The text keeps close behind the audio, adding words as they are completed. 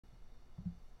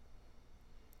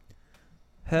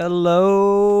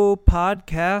Hello,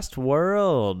 podcast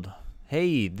world.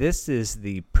 Hey, this is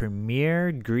the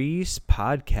Premier Grease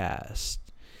podcast.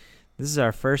 This is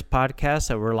our first podcast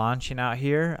that we're launching out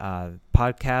here.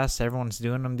 Podcasts, everyone's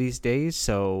doing them these days,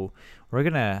 so we're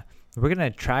gonna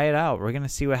try it out. We're gonna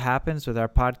see what happens with our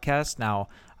podcast. Now,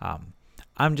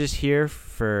 I'm just here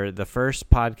for the first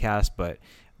podcast, but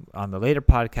on the later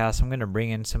podcast, I'm going to bring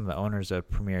in some of the owners of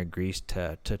Premier Grease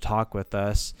to talk with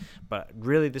us. But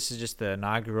really, this is just the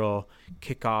inaugural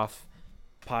kickoff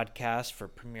podcast for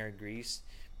Premier Grease.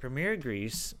 Premier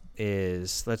Grease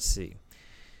is,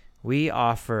 we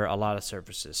offer a lot of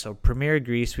services. So Premier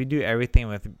Grease, we do everything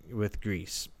with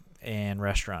grease and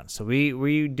restaurants. So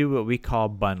we do what we call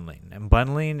bundling. And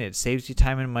bundling, it saves you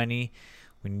time and money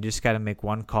when you just got to make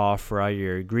one call for all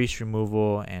your grease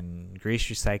removal and grease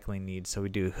recycling needs. So we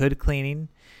do hood cleaning,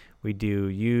 we do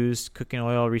used cooking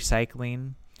oil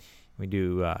recycling, we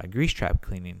do grease trap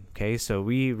cleaning. Okay, so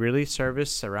we really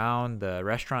service around the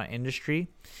restaurant industry.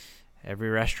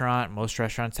 Most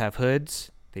restaurants have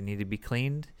hoods. They need to be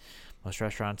cleaned. Most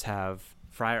restaurants have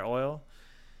fryer oil.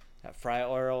 That fryer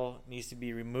oil needs to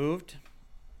be removed.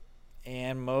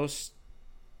 And most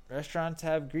restaurants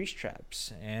have grease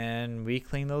traps, and we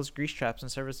clean those grease traps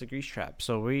and service the grease traps.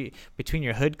 So between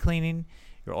your hood cleaning,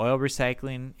 your oil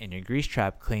recycling, and your grease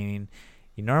trap cleaning,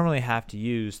 you normally have to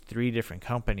use 3 different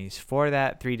companies for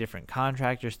that, 3 different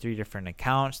contractors, 3 different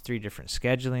accounts, 3 different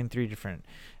scheduling, 3 different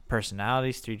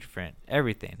personalities, 3 different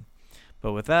everything.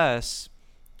 But with us,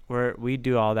 we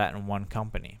do all that in one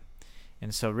company.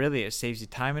 And so really it saves you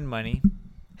time and money,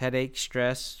 headache,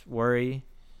 stress, worry,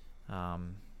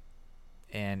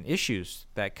 and issues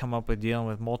that come up with dealing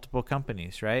with multiple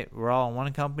companies, right? We're all in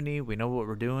one company. We know what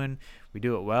we're doing. We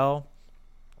do it well.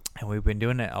 And we've been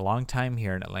doing it a long time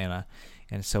here in Atlanta.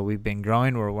 And so we've been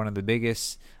growing. We're one of the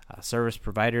biggest service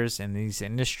providers in these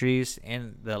industries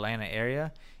in the Atlanta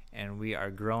area. And we are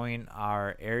growing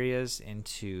our areas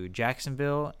into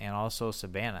Jacksonville and also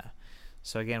Savannah.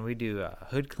 So again, we do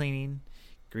hood cleaning,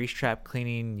 grease trap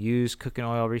cleaning, used cooking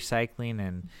oil recycling,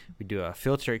 and we do a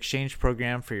filter exchange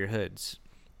program for your hoods.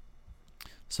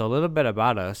 So a little bit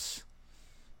about us.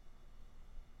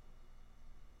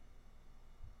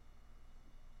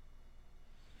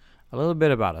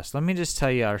 Let me just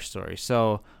tell you our story.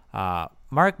 So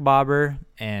Mark Bobber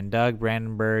and Doug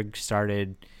Brandenburg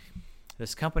started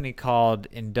this company called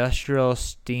Industrial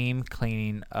Steam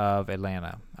Cleaning of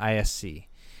Atlanta, ISC,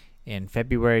 in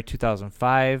February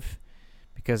 2005.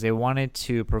 Because they wanted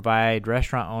to provide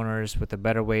restaurant owners with a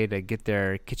better way to get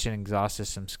their kitchen exhaust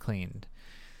systems cleaned.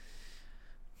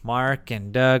 Mark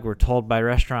and Doug were told by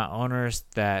restaurant owners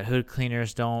that hood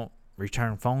cleaners don't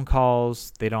return phone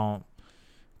calls. They don't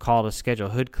call to schedule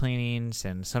hood cleanings,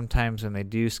 and sometimes when they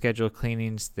do schedule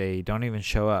cleanings, they don't even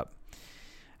show up.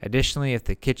 Additionally, if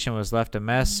the kitchen was left a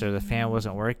mess or the fan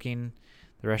wasn't working,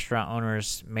 the restaurant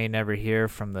owners may never hear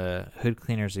from the hood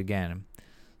cleaners again.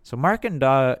 So Mark and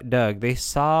Doug, they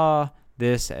saw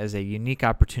this as a unique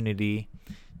opportunity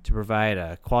to provide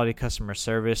a quality customer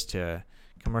service to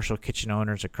commercial kitchen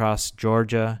owners across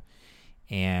Georgia,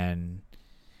 and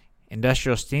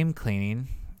Industrial Steam Cleaning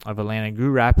of Atlanta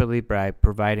grew rapidly by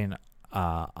providing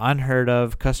unheard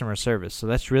of customer service. So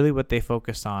that's really what they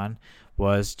focused on,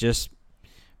 was just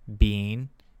being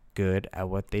good at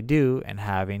what they do and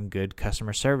having good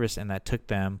customer service, and that took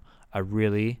them a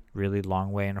really, really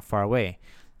long way and a far way.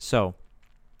 So,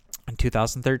 in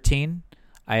 2013,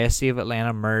 ISC of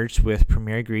Atlanta merged with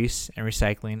Premier Grease and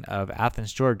Recycling of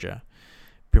Athens, Georgia.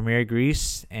 Premier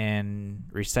Grease and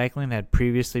Recycling had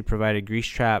previously provided grease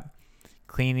trap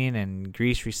cleaning and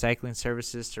grease recycling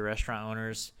services to restaurant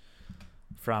owners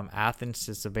from Athens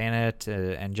to Savannah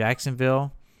and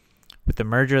Jacksonville. With the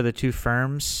merger of the two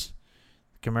firms,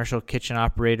 commercial kitchen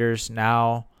operators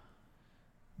now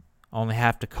only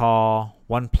have to call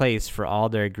one place for all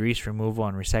their grease removal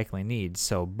and recycling needs.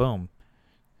 So, boom.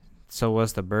 So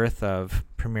was the birth of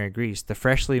Premier Grease. The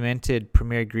freshly minted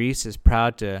Premier Grease is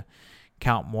proud to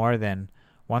count more than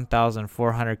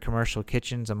 1,400 commercial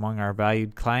kitchens among our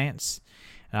valued clients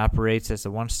and operates as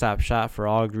a one-stop shop for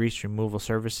all grease removal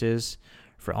services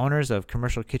for owners of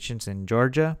commercial kitchens in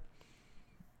Georgia,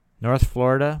 North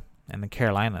Florida, and the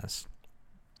Carolinas.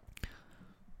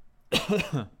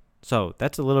 So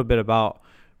that's a little bit about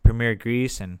Premier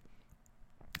Grease and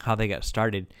how they got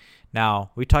started.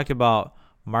 Now, we talked about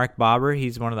Mark Bobber.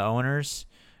 He's one of the owners.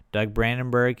 Doug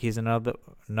Brandenburg, he's another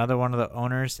one of the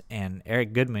owners. And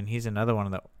Eric Goodman, he's another one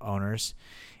of the owners.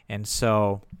 And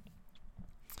so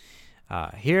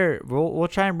here we'll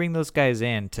try and bring those guys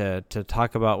in to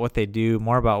talk about what they do,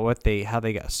 more about how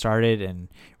they got started, and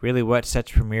really what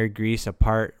sets Premier Grease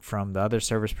apart from the other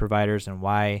service providers, and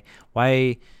why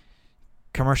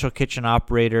commercial kitchen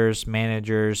operators,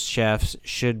 managers, chefs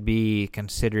should be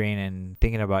considering and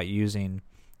thinking about using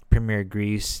Premier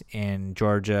Grease in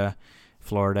Georgia,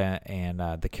 Florida, and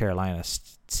the Carolina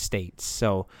states.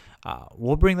 So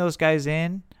we'll bring those guys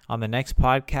in on the next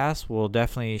podcast. We'll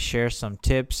definitely share some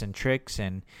tips and tricks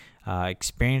and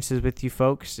experiences with you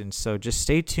folks. And so just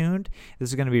stay tuned. This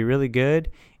is going to be really good.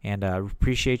 And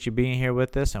appreciate you being here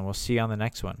with us. And we'll see you on the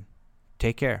next one.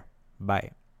 Take care.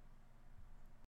 Bye.